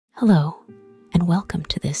Hello, and welcome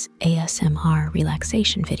to this ASMR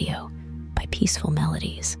relaxation video by Peaceful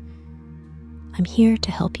Melodies. I'm here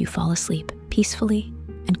to help you fall asleep peacefully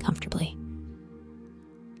and comfortably.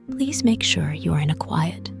 Please make sure you are in a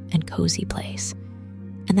quiet and cozy place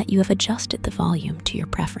and that you have adjusted the volume to your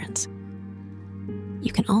preference.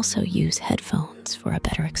 You can also use headphones for a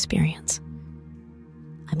better experience.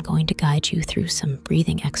 I'm going to guide you through some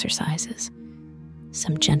breathing exercises,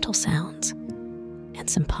 some gentle sounds, and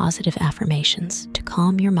some positive affirmations to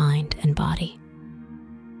calm your mind and body.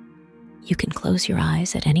 You can close your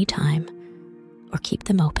eyes at any time or keep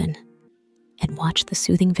them open and watch the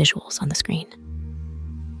soothing visuals on the screen.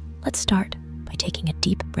 Let's start by taking a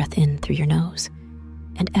deep breath in through your nose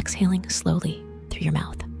and exhaling slowly through your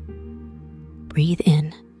mouth. Breathe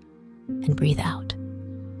in and breathe out.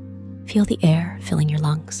 Feel the air filling your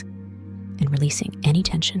lungs and releasing any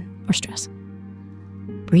tension or stress.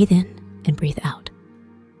 Breathe in and breathe out.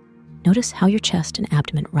 Notice how your chest and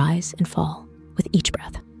abdomen rise and fall with each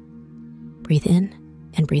breath. Breathe in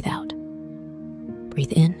and breathe out.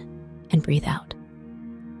 Breathe in and breathe out.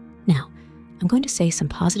 Now, I'm going to say some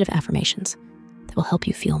positive affirmations that will help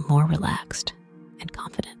you feel more relaxed and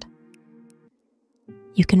confident.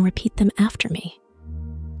 You can repeat them after me,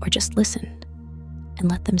 or just listen and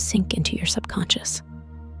let them sink into your subconscious.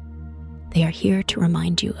 They are here to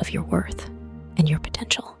remind you of your worth and your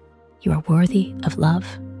potential. You are worthy of love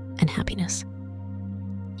and happiness.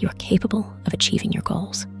 You are capable of achieving your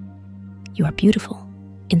goals. You are beautiful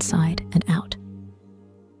inside and out.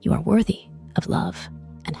 You are worthy of love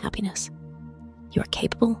and happiness. You are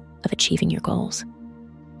capable of achieving your goals.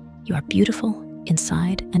 You are beautiful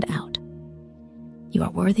inside and out. You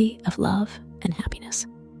are worthy of love and happiness.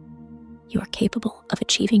 You are capable of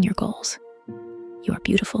achieving your goals. You are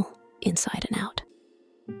beautiful inside and out.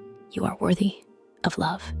 You are worthy of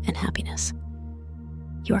love and happiness.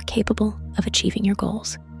 You are capable of achieving your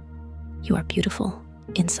goals. You are beautiful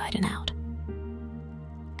inside and out.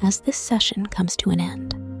 As this session comes to an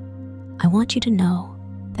end, I want you to know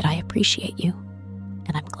that I appreciate you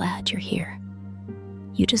and I'm glad you're here.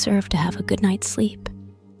 You deserve to have a good night's sleep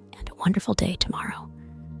and a wonderful day tomorrow.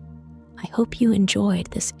 I hope you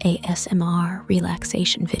enjoyed this ASMR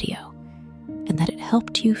relaxation video and that it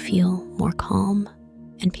helped you feel more calm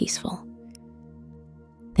and peaceful.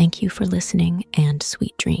 Thank you for listening and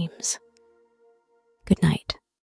sweet dreams. Good night.